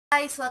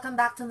Guys, welcome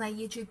back to my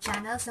YouTube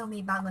channel. So may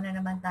bago na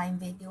naman tayong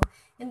video.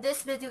 In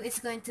this video is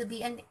going to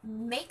be an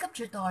makeup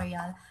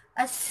tutorial.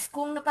 As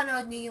kung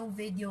napanood niyo yung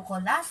video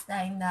ko last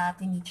time na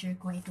tineacher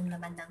ko itong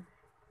naman ng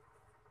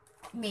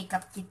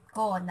makeup kit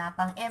ko na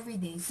pang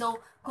everyday.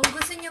 So kung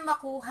gusto niyo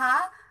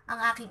makuha ang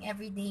aking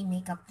everyday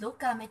makeup look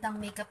gamit ang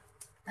makeup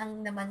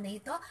ang naman na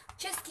ito,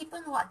 just keep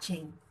on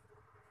watching.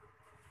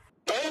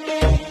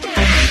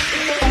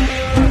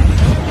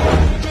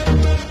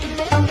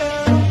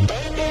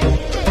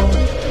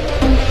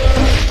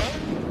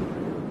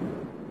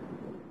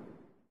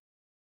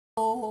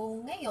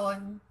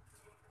 Ngayon,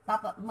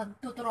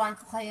 magtuturuan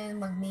ko kayo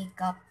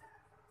mag-makeup,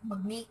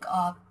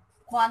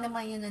 kung ano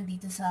man yun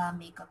nandito sa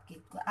makeup kit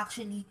ko.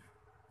 Actually,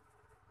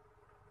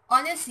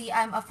 honestly,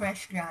 I'm a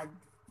fresh grad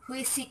who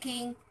is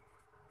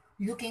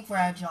looking for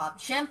a job.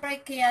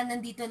 Syempre, kaya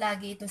nandito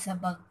lagi ito sa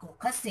bag ko.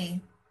 Kasi,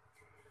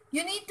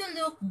 you need to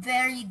look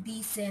very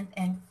decent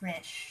and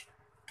fresh.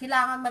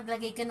 Kailangan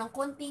maglagay ka ng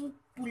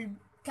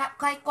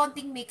kahit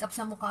konting makeup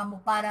sa mukha mo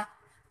para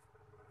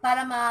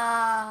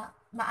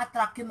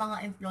ma-attract yung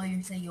mga employer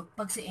sa iyo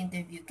pag sa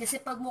interview. Kasi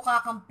pag mukha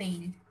kang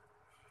pale,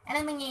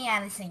 anong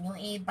mangyayari sa inyo?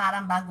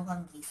 Parang bago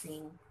kang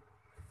gising.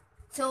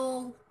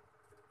 So,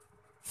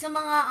 sa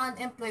mga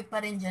unemployed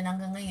pa rin dyan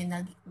hanggang ngayon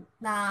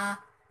na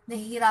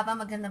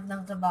nahihirapan maghanap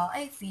ng trabaho,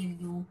 I feel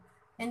you.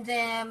 And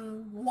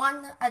then,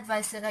 one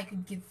advice that I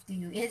could give to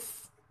you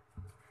is,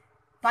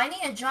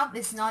 finding a job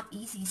is not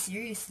easy,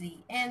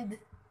 seriously. And,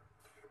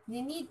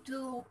 you need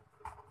to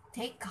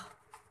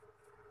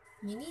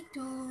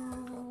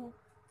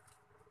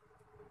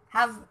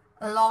have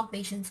a long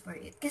patience for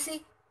it. Kasi,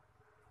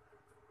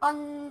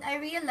 I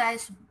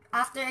realized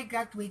after I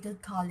graduated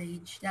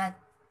college that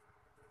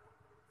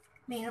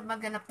mahirap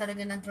maghanap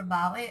talaga ng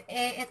trabaho.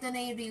 Ito na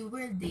yung real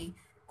world eh.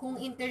 Kung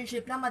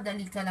internship lang,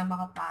 madali ka lang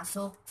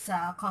makapasok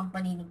sa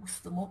company na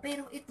gusto mo.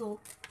 Pero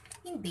ito,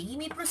 hindi.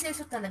 May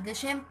proseso talaga.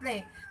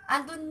 Siyempre,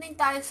 andun din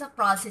tayo sa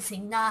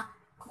processing na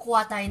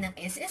kukuha tayo ng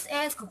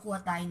SSS,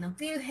 kukuha tayo ng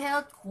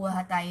PhilHealth,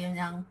 kukuha tayo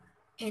ng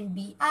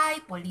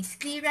NBI, police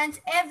clearance,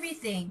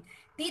 everything.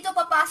 Dito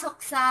papasok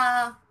sa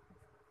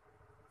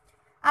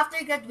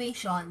after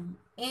graduation,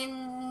 in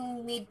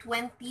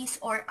mid-20s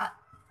or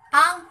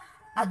ang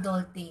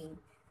adulting.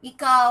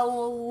 Ikaw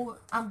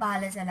ang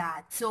bahala sa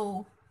lahat.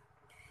 So,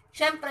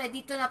 syempre,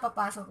 dito na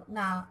papasok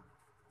na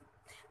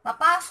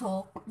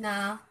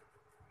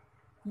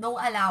no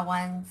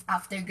allowance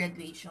after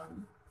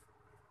graduation.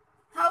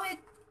 How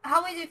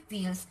it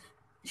feels?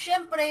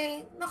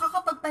 Syempre,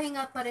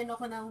 nakakapagpahinga pa rin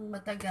ako ng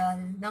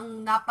matagal,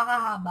 ng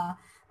napakahaba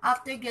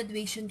after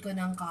graduation ko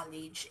ng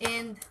college.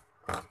 And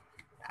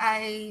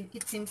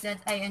it seems that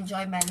I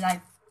enjoy my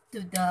life to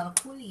the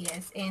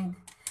fullest. And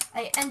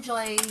I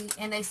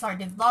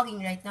started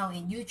vlogging right now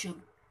in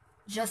YouTube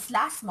just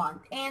last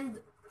month.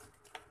 And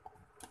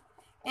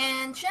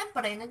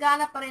syempre,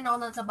 naghahanap pa rin ako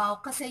ng trabaho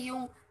kasi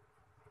yung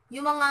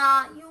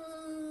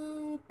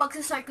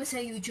pagsasart ko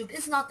sa YouTube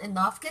is not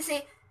enough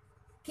kasi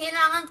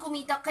kailangan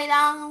kumita,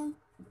 kailangan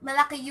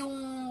malaki yung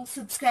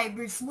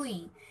subscribers mo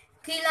eh.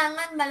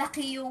 Kailangan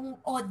malaki yung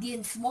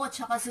audience mo at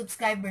saka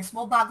subscribers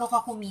mo bago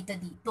ka kumita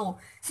dito.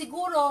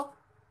 Siguro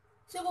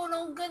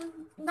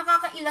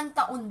nakakailang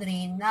taon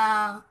rin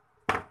na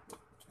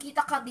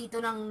kita ka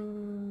dito ng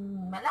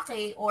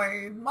malaki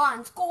or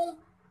months kung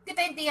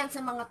depende yan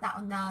sa mga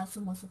tao na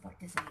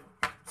sumusuporta sa iyo.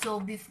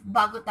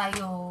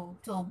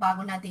 So,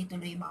 bago natin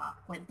ituloy mga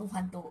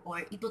kwentuhan to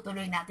or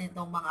itutuloy natin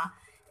tong mga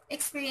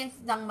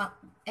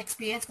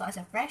experience ko as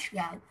a fresh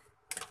grad,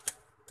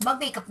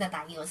 mag-makeup na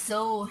tayo.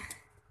 So,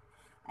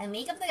 ang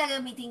makeup na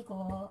gagamitin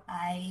ko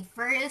ay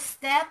first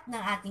step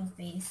ng ating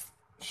face.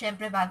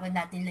 Syempre, bago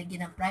natin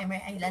lagyan ng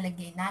primer, ay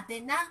lalagyan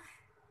natin ng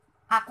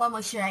aqua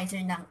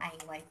moisturizer ng eye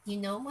white.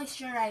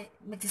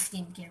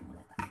 Mag-skincare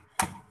muna tayo.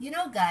 You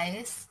know,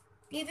 guys,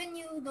 even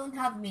you don't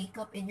have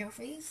makeup in your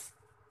face,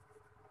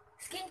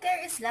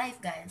 skincare is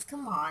life, guys.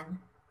 Come on.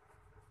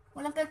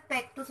 Walang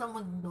perfecto sa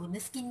mundo na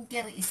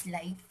skincare is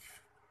life.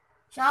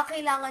 Saka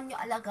kailangan nyo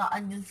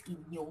alagaan yung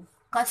skin nyo.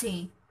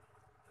 Kasi,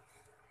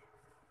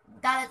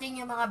 darating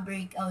yung mga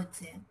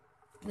breakouts eh.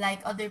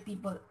 Like other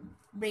people,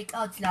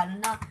 breakouts lalo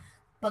na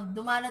pag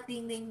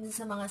dumarating din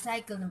sa mga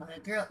cycle ng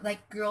mga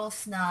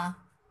girls na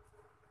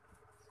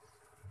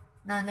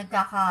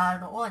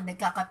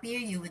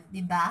nagkaka-period,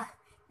 di ba?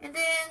 And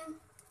then,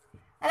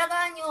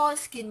 alagaan nyo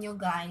skin nyo,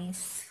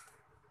 guys.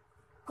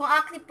 Kung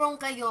acne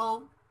prone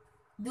kayo,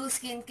 do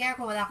skincare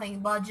kung wala kayong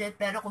budget,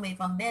 pero kung may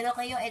pambelo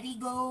kayo, edi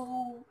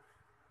go!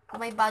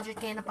 Kung may budget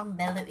kayo na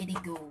pambelo, edi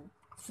go!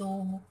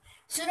 So,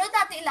 sunod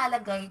natin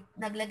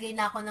naglagay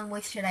na ako ng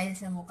moisturizer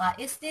sa mukha,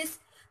 is this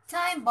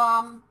Time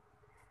Bomb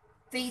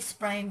Face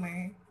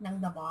Primer ng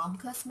The Bomb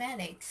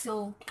Cosmetics.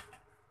 So,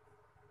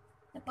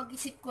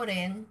 napag-isip ko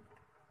rin,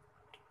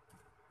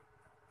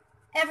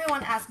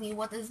 everyone asked me,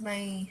 what is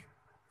my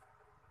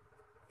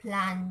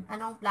plan?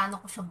 Anong plano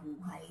ko sa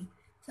buhay?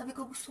 Sabi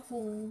ko, gusto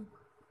kong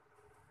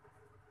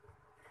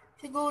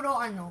siguro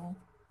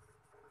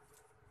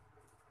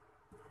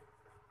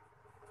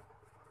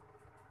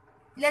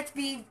let's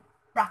be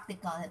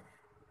practical.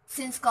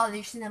 since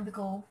college, sinabi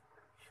ko,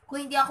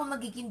 kung hindi ako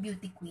magiging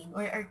beauty queen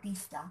or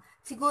artista,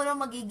 siguro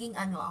magiging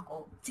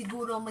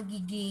siguro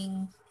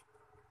magiging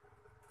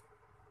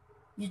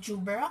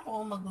YouTuber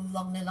ako,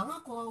 mag-vlog na lang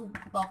ako,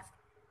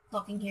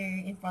 talking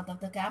here in front of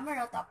the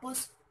camera,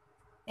 tapos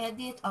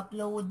edit,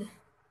 upload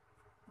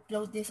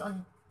this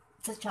on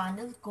sa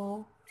channel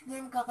ko.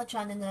 Siguro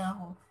magkaka-channel na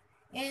ako.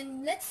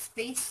 And let's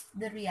face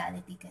the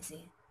reality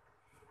kasi.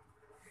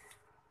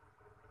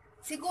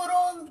 Siguro,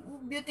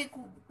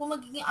 kung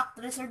magiging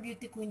actress or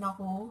beauty queen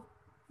ako,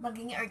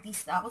 magiging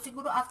artista ako,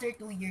 siguro after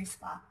 2 years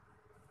pa.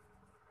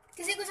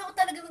 Kasi gusto ko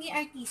talaga maging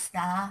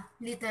artista,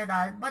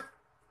 literal, but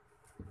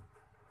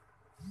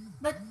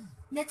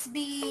let's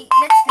face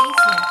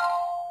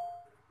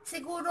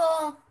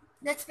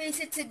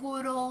it.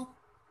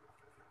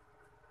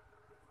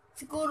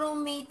 Siguro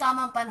may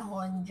tamang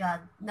panahon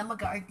dyan na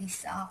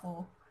mag-artista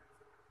ako.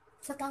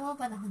 Sa tamang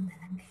panahon na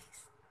lang,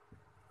 guys.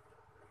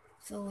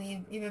 So,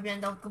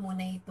 i-blend out ko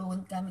muna ito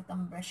gamit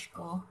ang brush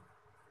ko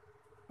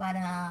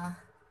para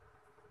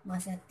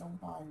maset tong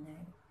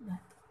color.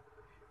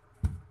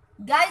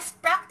 Guys,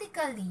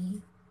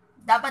 practically,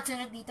 dapat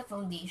sunod dito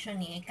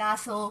foundation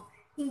Kaso,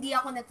 hindi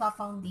ako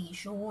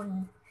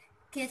nagpa-foundation.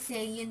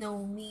 Kasi, you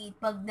know me,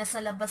 pag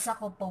nasa labas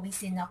ako,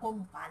 pawisin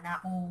ako, mukha na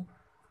akong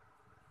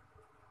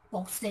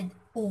toasted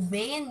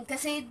oven.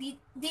 Kasi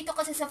dito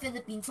kasi sa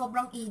Philippines,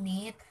 sobrang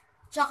init.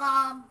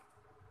 Tsaka,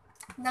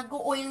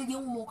 nag-oil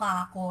yung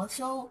mukha ko.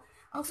 So,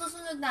 ang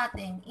susunod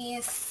natin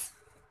is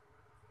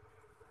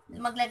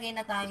maglagay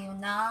na tayo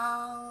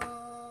ng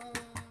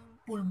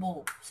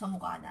pulbo sa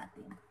mukha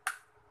natin.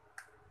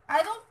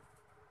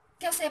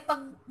 Kasi pag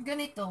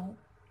ganito,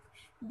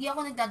 hindi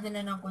ako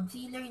nagdadala ng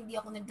concealer, hindi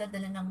ako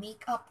nagdadala ng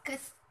makeup,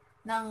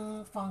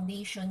 ng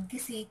foundation,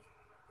 kasi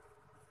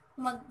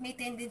may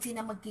tendency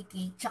na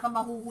magkikake, tsaka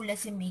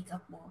mahuhulas yung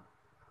makeup mo.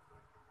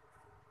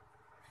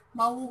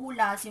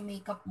 Mahuhulas yung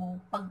makeup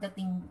mo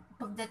pagdating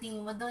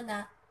mo doon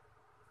na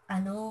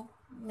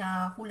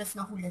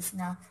hulas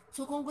na.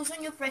 So, kung gusto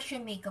nyo fresh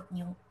yung makeup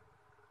nyo,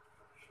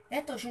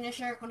 eto,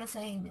 sinashare ko na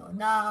sa inyo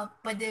na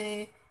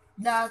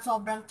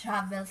sobrang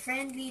travel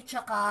friendly,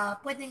 tsaka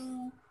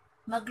pwedeng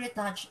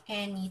mag-retouch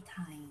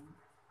anytime.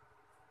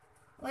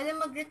 Pwede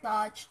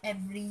mag-retouch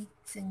every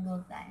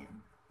single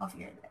time of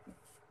your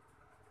life.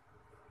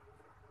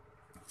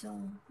 So,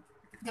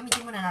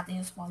 gamitin muna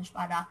natin yung sponge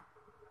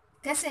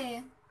kasi,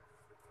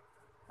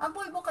 ang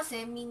pulbo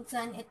kasi,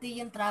 minsan, ito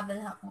yung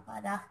travel hack mo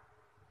para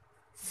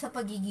sa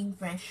pagiging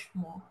fresh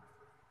mo.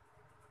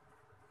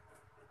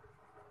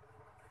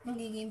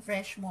 Magiging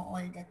fresh mo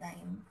all the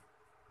time.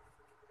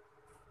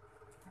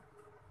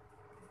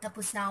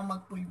 Tapos na ako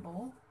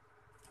magpulbo.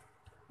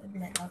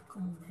 I-blend out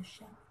ko muna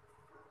siya.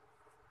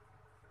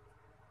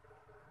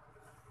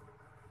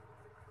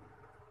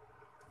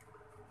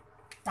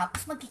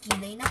 Tapos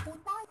magkikilay na po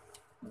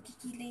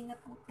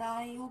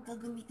tayo.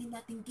 Gagamitin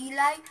natin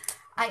kilay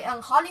ay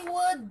ang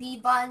Hollywood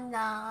Diva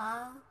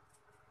na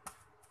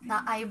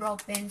eyebrow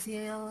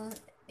pencil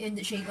in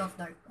the shade of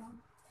dark brown.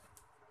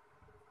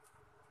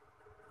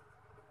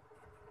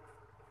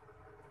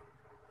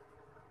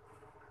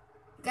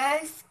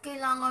 Guys,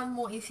 kailangan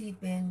mo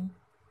isipin,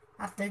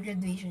 after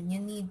graduation, you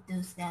need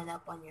to stand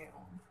up on your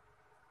own.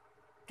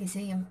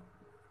 Kasi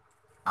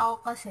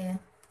ako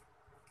kasi,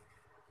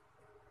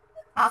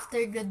 after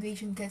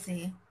graduation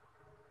kasi,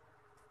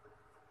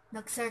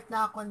 nag-start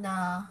na ako na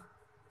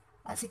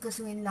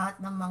asikasuhin lahat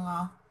ng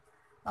mga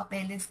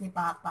papeles ni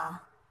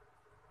Papa.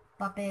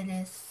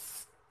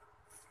 Papeles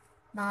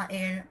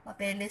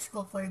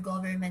ko for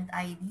government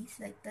IDs,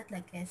 like that,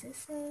 like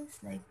SSS,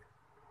 like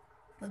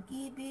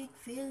Pag-ibig,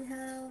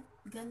 PhilHealth,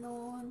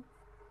 ganon.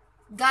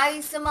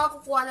 Guys, sa mga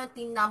kukuha ng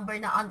team number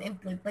na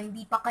unemployed pa,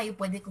 hindi pa kayo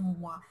pwede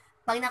kumuha.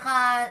 Pag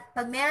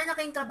meron na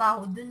kayong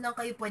trabaho, dun lang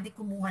kayo pwede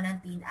kumuha ng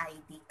teen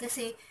ID.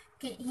 Kasi,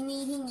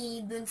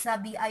 hinihingi dun sa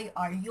BIR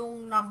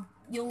yung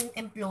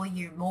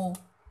employer mo.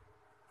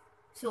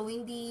 So,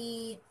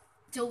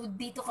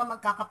 dito ka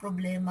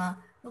magkakaproblema.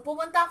 Nung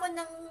pumunta ako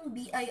ng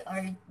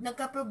BIR,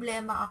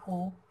 nagka-problema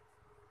ako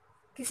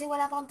kasi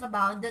wala pa akong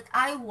trabaho that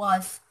I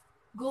was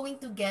going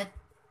to get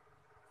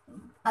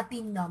a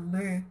team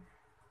number.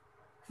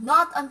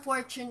 Not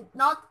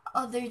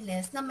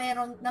otherless na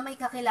may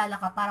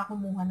kakilala ka para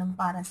kumuha ng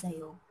para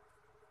sa'yo.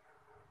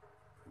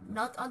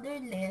 Not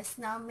otherless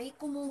na may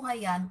kumuha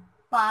yan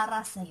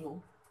para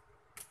sa'yo.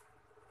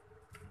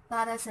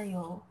 Para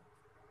sa'yo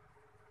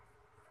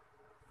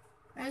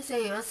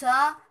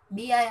sa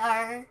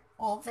BIR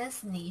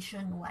office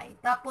nationwide.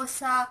 Tapos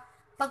sa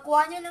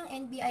pagkuha nyo ng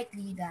NBI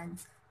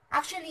clearance,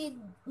 actually,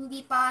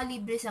 hindi pa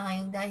libre sa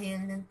ngayon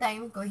dahil ng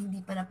time ko, hindi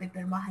pa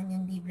napipirmahan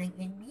yung libreng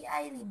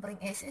NBI, libreng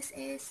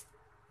SSS.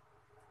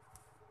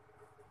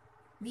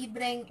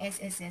 Libreng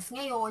SSS.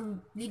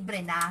 Ngayon, libre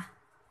na.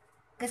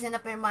 Kasi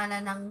napirma na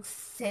ng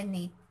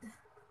Senate.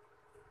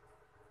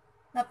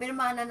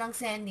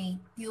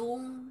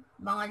 Yung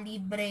mga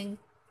libreng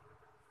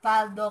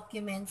file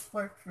documents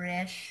for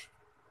fresh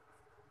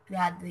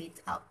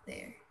graduates out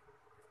there.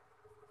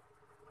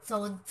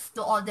 So,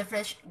 to all the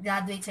fresh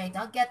graduates right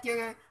now, get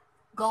your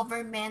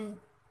government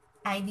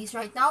IDs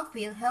right now,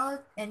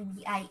 PhilHealth,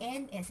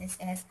 NBIN,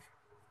 SSS,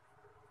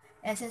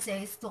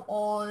 SSS to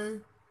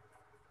all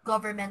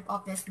government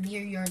office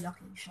near your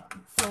location.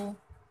 So,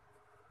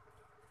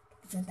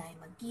 saan tayo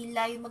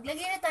magkilay?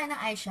 Maglagay na tayo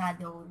ng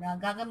eyeshadow na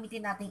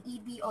gagamitin natin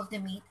EB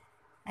Ultimate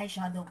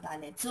Eyeshadow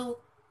Palette.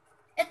 So,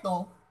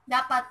 ito,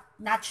 dapat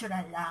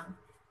natural lang.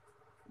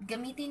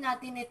 Gamitin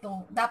natin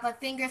ito. Dapat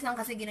fingers lang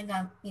kasi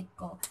ginagamit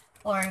ko.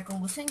 Or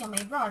kung gusto nyo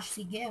may brush,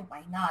 sige,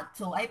 why not?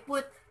 So, I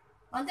put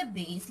on the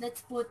base, let's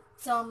put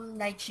some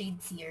light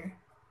shades here.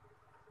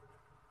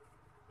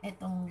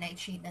 Itong light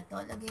shade na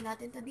to, lagay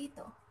natin to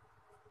dito.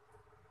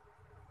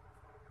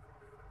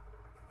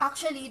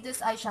 Actually, this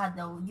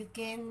eyeshadow, you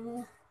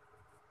can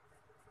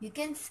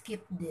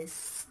skip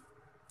this.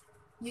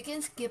 You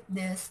can skip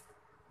this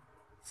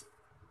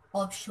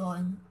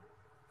option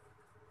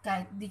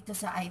kahit dito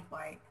sa eye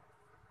part.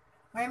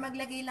 Or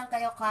maglagay lang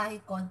kayo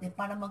kahit konti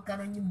para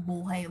magkaroon yung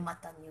buhay yung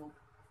mata nyo.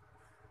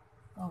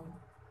 Oh.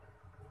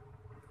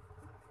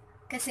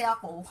 Kasi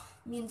ako,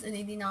 minsan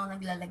hindi na ako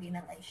naglalagay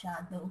ng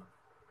eyeshadow.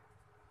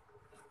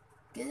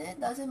 Kasi it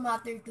doesn't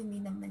matter to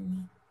me naman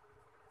eh.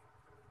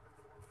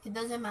 It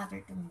doesn't matter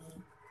to me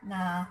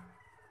na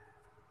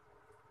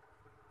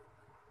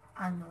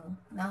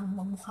na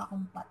magmukha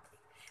kong patay.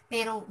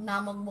 Pero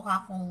na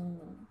magmukha kong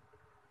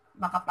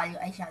makapal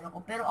yung eyeshadow ko.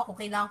 Pero ako,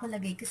 kailangan ko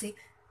lagay kasi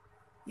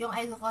yung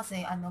eye ko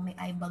kasi, may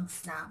eye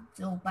bags na.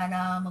 So,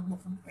 para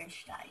magmukhang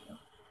fresh tayo.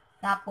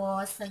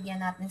 Tapos, lagyan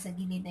natin sa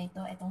gilid na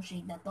ito, itong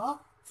shade na to,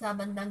 sa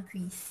bandang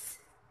crease.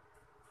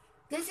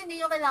 Kasi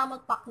hindi nyo kailangan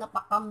magpak na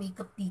pak ang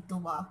makeup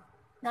dito ba.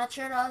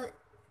 Natural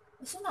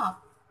is enough.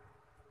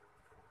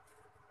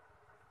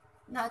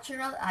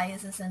 Natural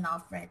eyes is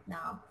enough right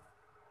now.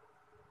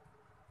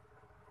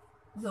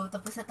 So,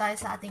 tapos na tayo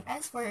sa ating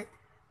eyes for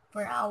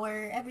our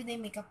everyday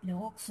makeup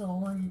look.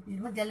 So,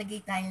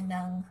 maglalagay tayo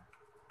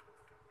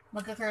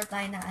magka-curl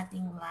tayo ng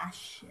ating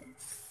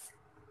lashes.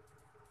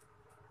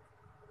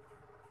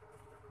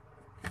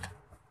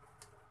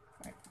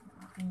 Part ng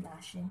aking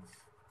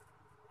lashes.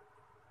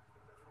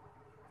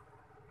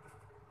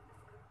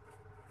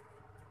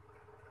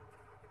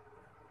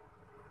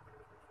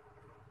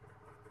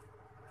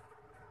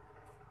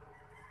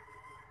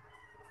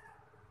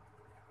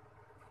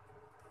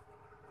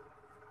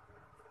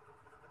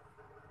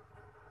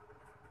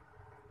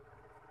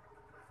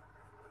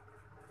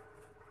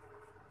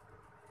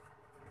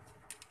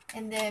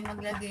 And then,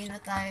 maglagay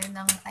na tayo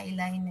ng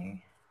eyeliner.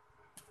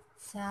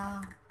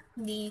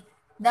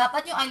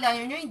 Dapat yung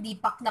eyeliner nyo, hindi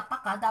pak na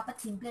pak ha.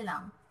 Dapat simple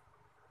lang.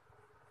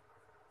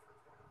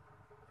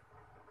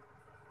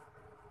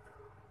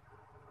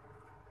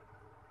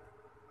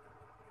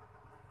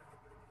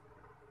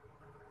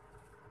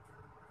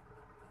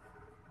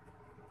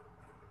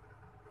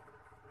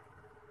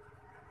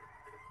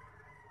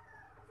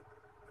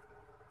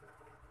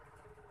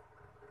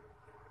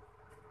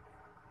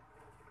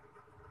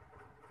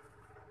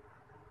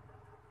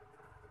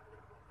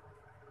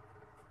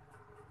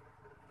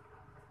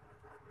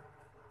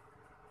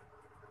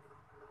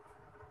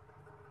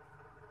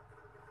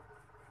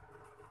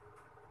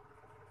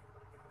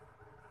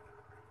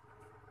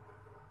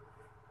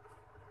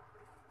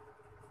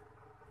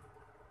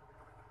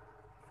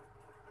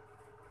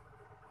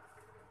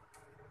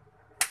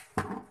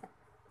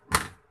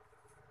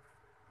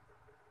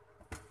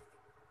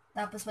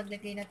 Tapos,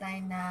 maglagay na tayo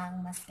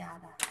ng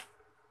mascara.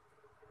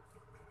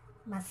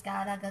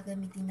 Mascara,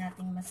 gagamitin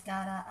nating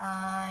mascara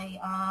ay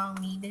ang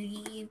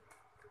Maybelline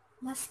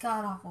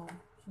mascara ko.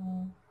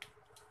 So,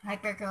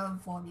 Hyper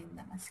Curl Volume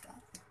na mascara.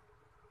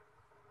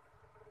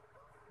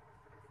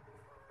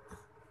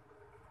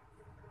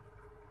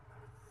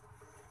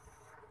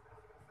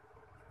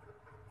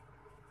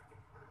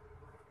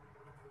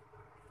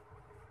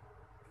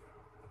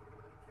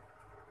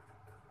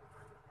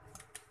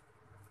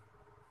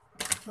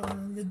 So,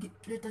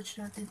 retouch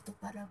natin ito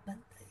para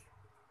pantay.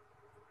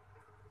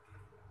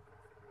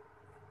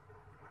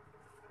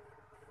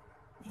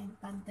 Ayan,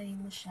 pantay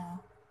mo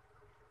siya.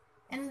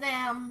 And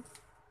then,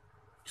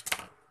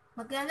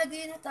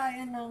 maglalagay na tayo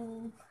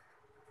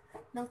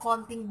ng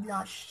konting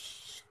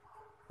blush,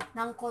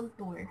 ng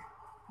contour.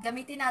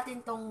 Gamitin natin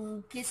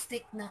tong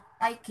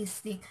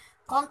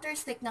contour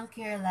stick ng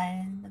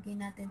Careline. Lagay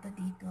natin to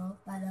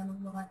dito para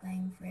magmukha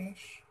tayong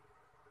fresh.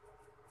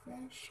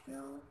 Fresh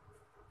girl.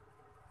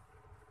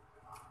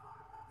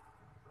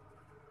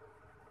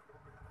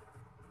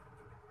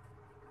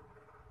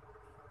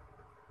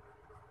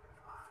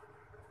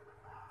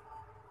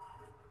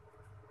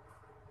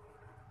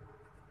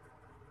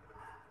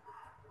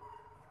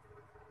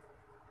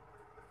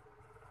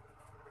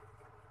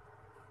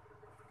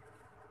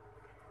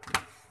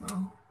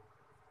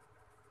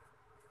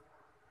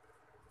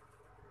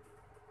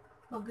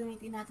 So,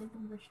 gamitin natin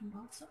itong brush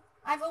na. So,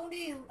 I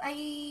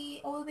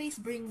always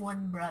bring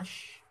one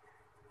brush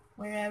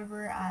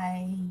wherever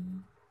I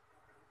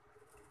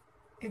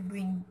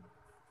bring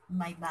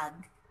my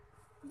bag.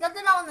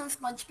 Dadala ako ng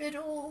sponge, pero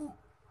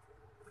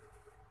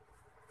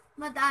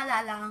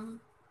madala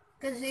lang.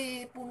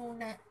 Kasi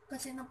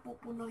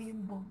napupuno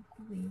yung bag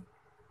ko eh.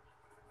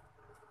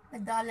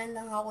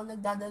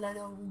 Nagdadala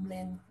ng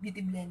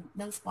beauty blend,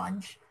 ng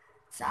sponge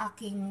sa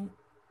aking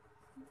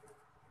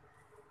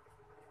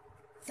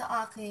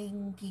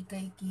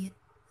kikay kit.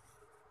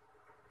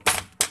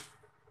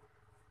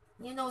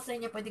 You know, sa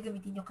inyo, pwede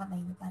gamitin yung kamay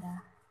niyo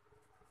para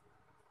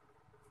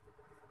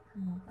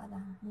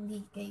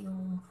hindi kayo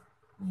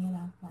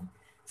mahirapan.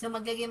 So,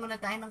 maglagay muna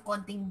tayo ng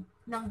konting,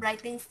 ng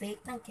brightening stick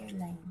ng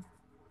Careline.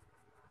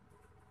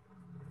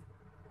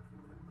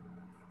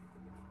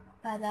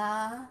 Para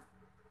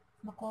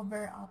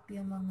ma-cover up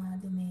yung mga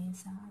dumi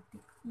sa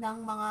ating, ng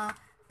mga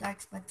dark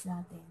spots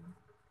natin.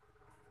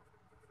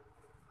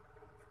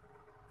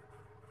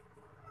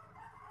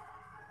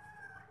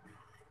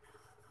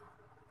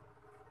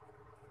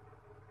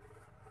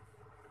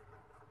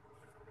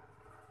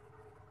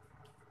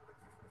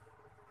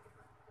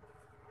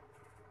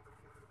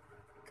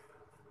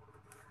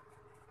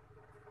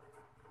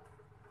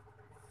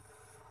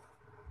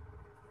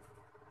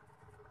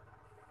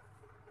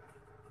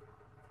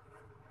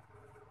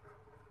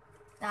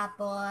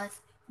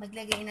 Tapos,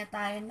 maglagay na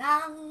tayo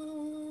ng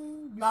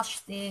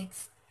blush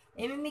sticks.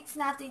 I-mix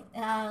natin,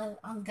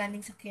 ang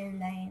galing sa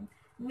Careline.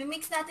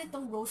 I-mix natin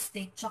itong rose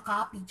stick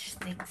tsaka peach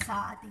stick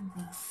sa ating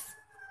face.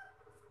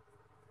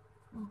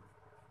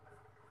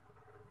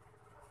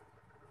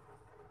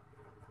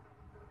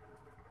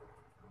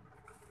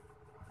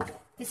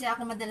 Kasi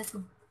ako madalas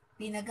ko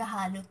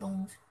pinaghahalo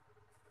tong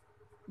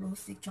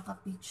rose stick tsaka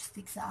peach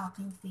stick sa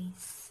aking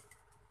face.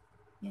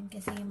 Yan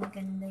kasi yung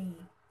maganda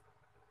eh.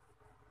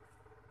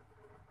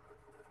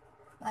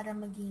 Para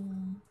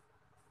maging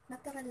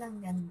natural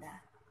lang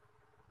ganda.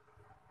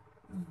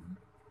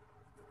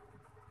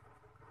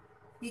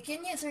 You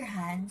can use your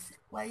hands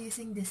while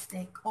using this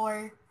stick,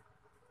 or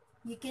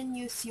you can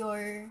use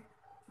your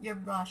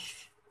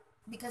brush,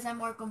 because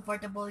I'm more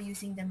comfortable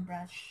using a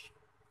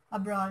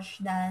brush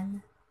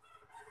than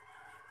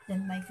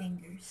my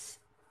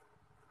fingers.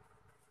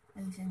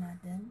 Ayusin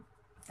natin.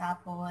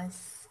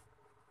 Tapos,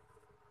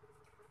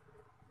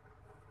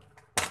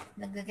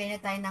 naglagay na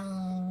tayo ng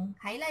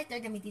highlighter.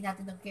 Gamitin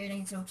natin ng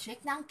Careline Stroke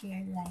Shake ng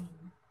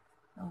Careline.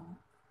 So,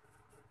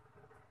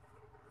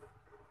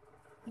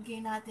 lagay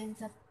natin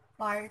sa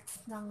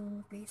parts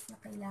ng face na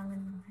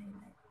kailangan ng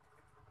highlight.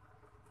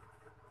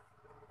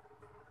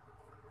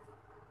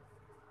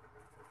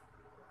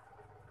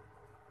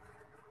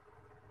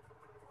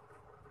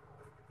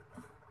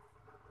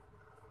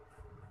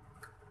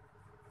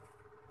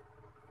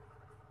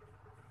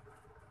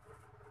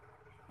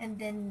 And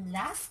then,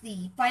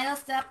 lastly, final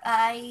step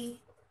ay,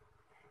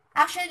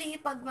 actually,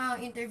 pag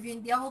mga interview,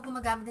 hindi ako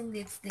gumagamit ng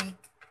lipstick.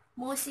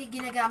 Mostly,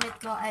 ginagamit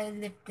ko ay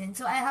lip tint.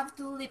 So, I have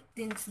 2 lip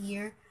tints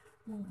here.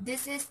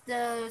 This is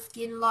the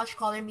Skin Lush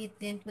Color Me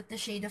Tint with the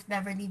shade of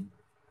Beverly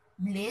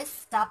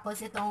Bliss.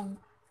 Tapos,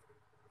 itong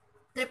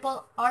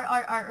Triple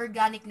RRR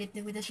Organic Lip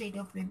Tint with the shade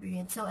of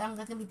Ruby Red. So, ang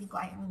gagamitin ko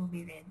ay ang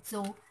Ruby Red.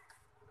 So,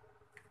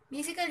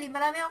 basically, yung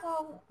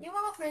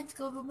mga friends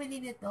ko,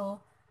 bumili nito.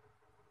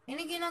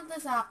 Binigyan lang to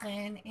sa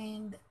akin,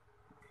 and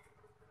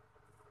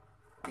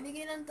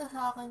binigyan lang to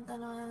sa akin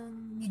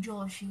ni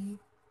Joshi.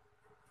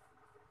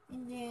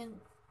 And then,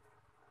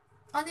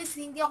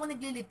 honestly, hindi ako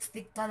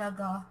nagli-lipstick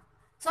talaga.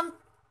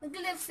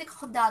 Nagli-lipstick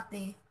ako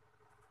dati.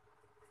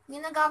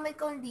 Yung nagamit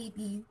ko yung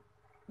lippy,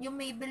 yung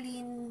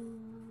Maybelline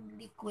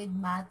Liquid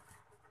Matte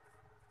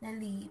na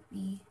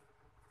lippy.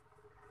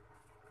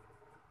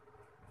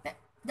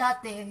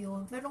 Dati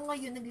yun. Pero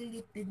ngayon,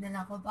 nagli-lip tint na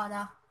lang ako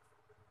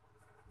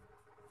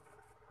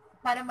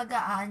para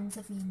magaan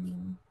sa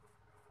feeling.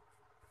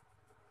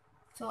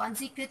 So, ang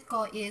secret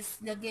ko is,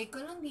 lagay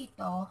ko lang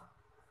dito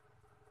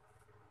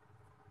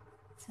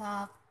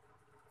sa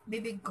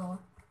bibig ko.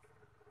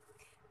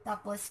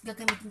 Tapos,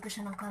 gagamitin ko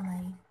siya ng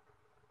kamay.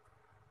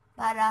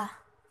 Para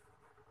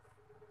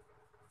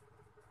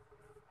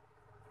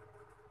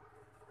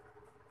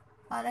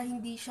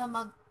hindi siya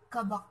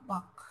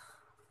magkabakbak.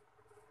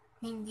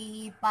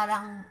 Hindi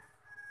parang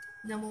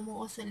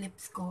namumuo sa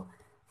lips ko.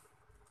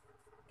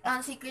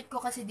 Ang secret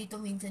ko kasi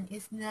dito minsan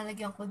is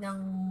nilalagyan ko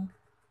ng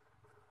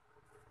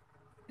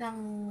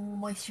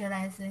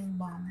moisturizing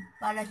balm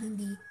para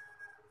hindi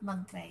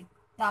mag-dry.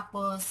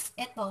 Tapos,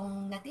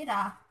 etong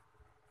natira,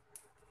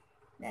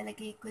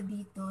 lalagay ko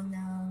dito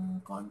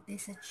ng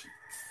konti sa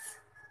cheeks.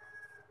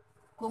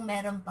 Kung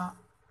meron pa.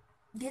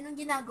 Ganun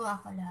ginagawa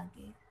ko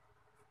lagi.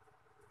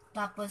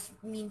 Tapos,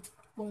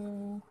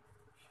 kung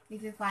if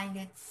you find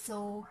it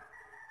so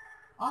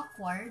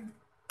awkward,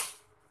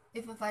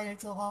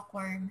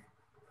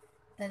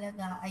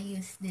 talaga, I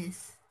use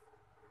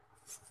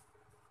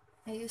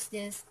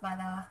this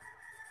para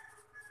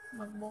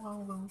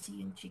magmukhang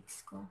rosy yung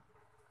cheeks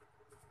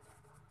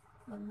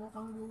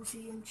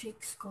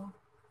ko.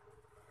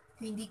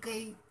 Hindi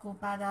ko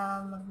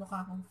para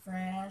magmukha akong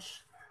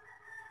fresh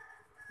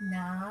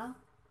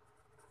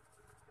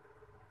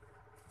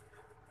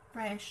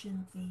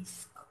yung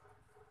face ko.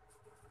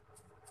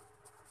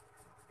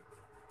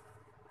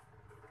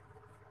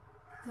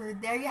 So,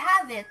 there you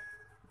have it.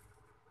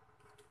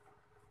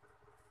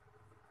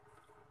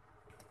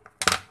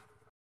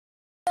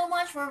 So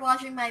much much for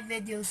watching my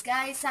videos,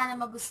 guys. Sana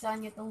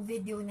magustuhan nyo tong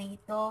video na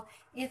ito.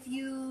 If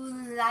you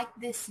like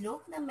this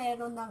look na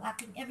meron ng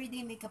aking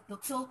everyday makeup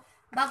look. So,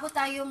 bago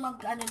tayo ng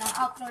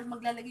outro,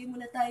 maglalagay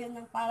muna tayo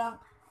ng parang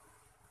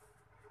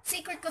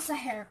secret ko sa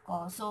hair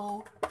ko.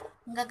 So,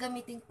 ang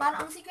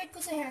ang secret ko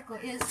sa hair ko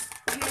is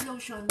hair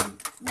lotion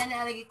na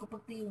nilalagay ko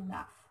pag tuyo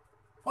na.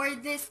 Or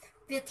this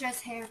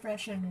Fitress hair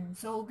freshener.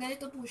 So,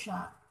 ganito po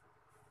siya.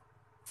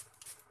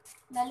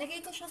 Lalagay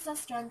ko siya sa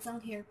strands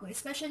ng hair ko.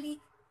 Especially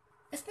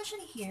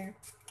here.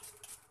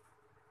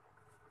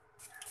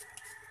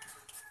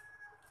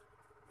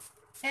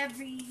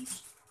 Every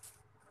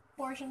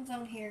portions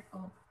ng hair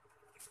ko.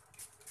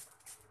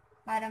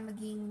 Para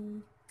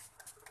maging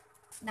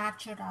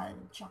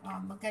natural. Tsaka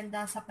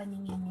maganda sa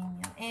paningin niyo.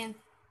 And,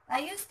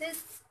 I use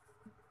this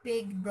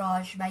big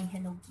brush by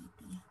Hello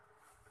Kitty.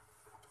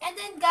 And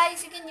then,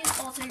 guys, you can use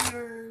also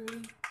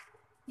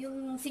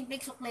yung simpleng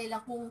suklay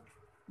lang kung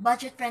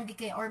budget-friendly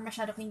kayo or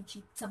masyado kayong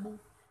cheap sa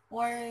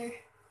or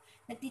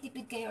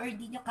nagtitipid kayo or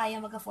di nyo kaya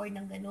mag-afford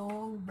ng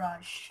ganong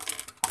brush.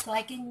 So,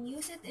 I can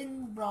use it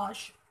in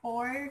brush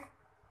or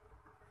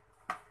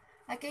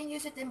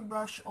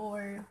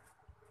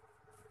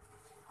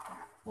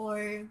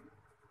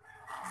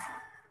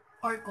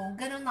kung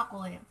ganun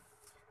ako eh.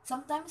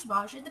 Sometimes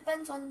brush, it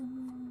depends on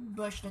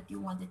brush that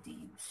you wanted to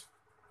use.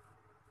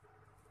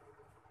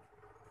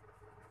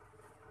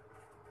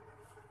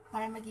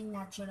 Para maging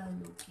natural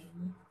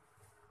looking.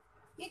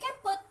 You can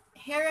put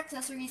hair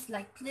accessories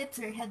like clips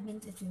or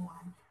headbands if you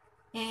want.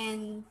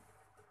 And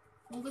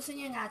kung gusto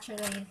niyo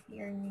natural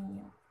hair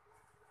niyo.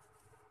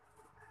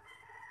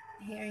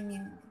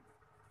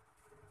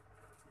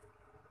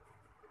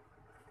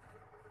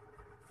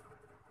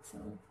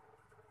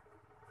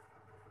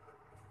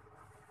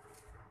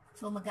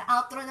 So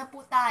mag-outro na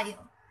po tayo.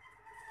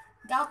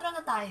 Mag-outro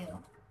na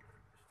tayo.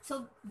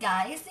 So,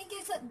 guys, thank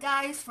you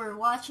guys for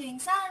watching.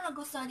 Sana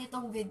nagustuhan niyo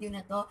tong video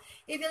na to.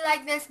 If you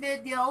like this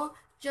video,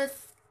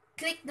 just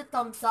click the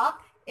thumbs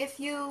up. If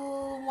you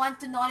want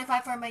to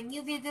notify for my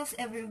new videos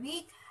every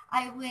week,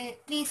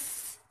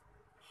 please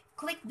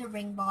click the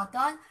ring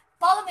button.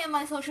 Follow me on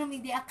my social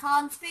media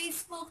accounts,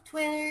 Facebook,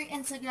 Twitter,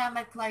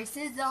 Instagram at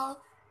Clarsizzle,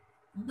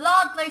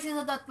 blog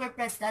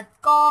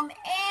clarsizzle.wordpress.com,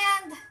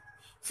 and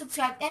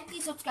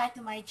please subscribe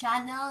to my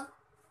channel.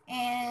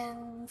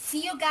 And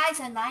see you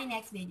guys on my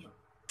next video.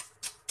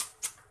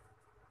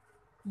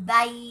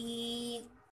 Bye!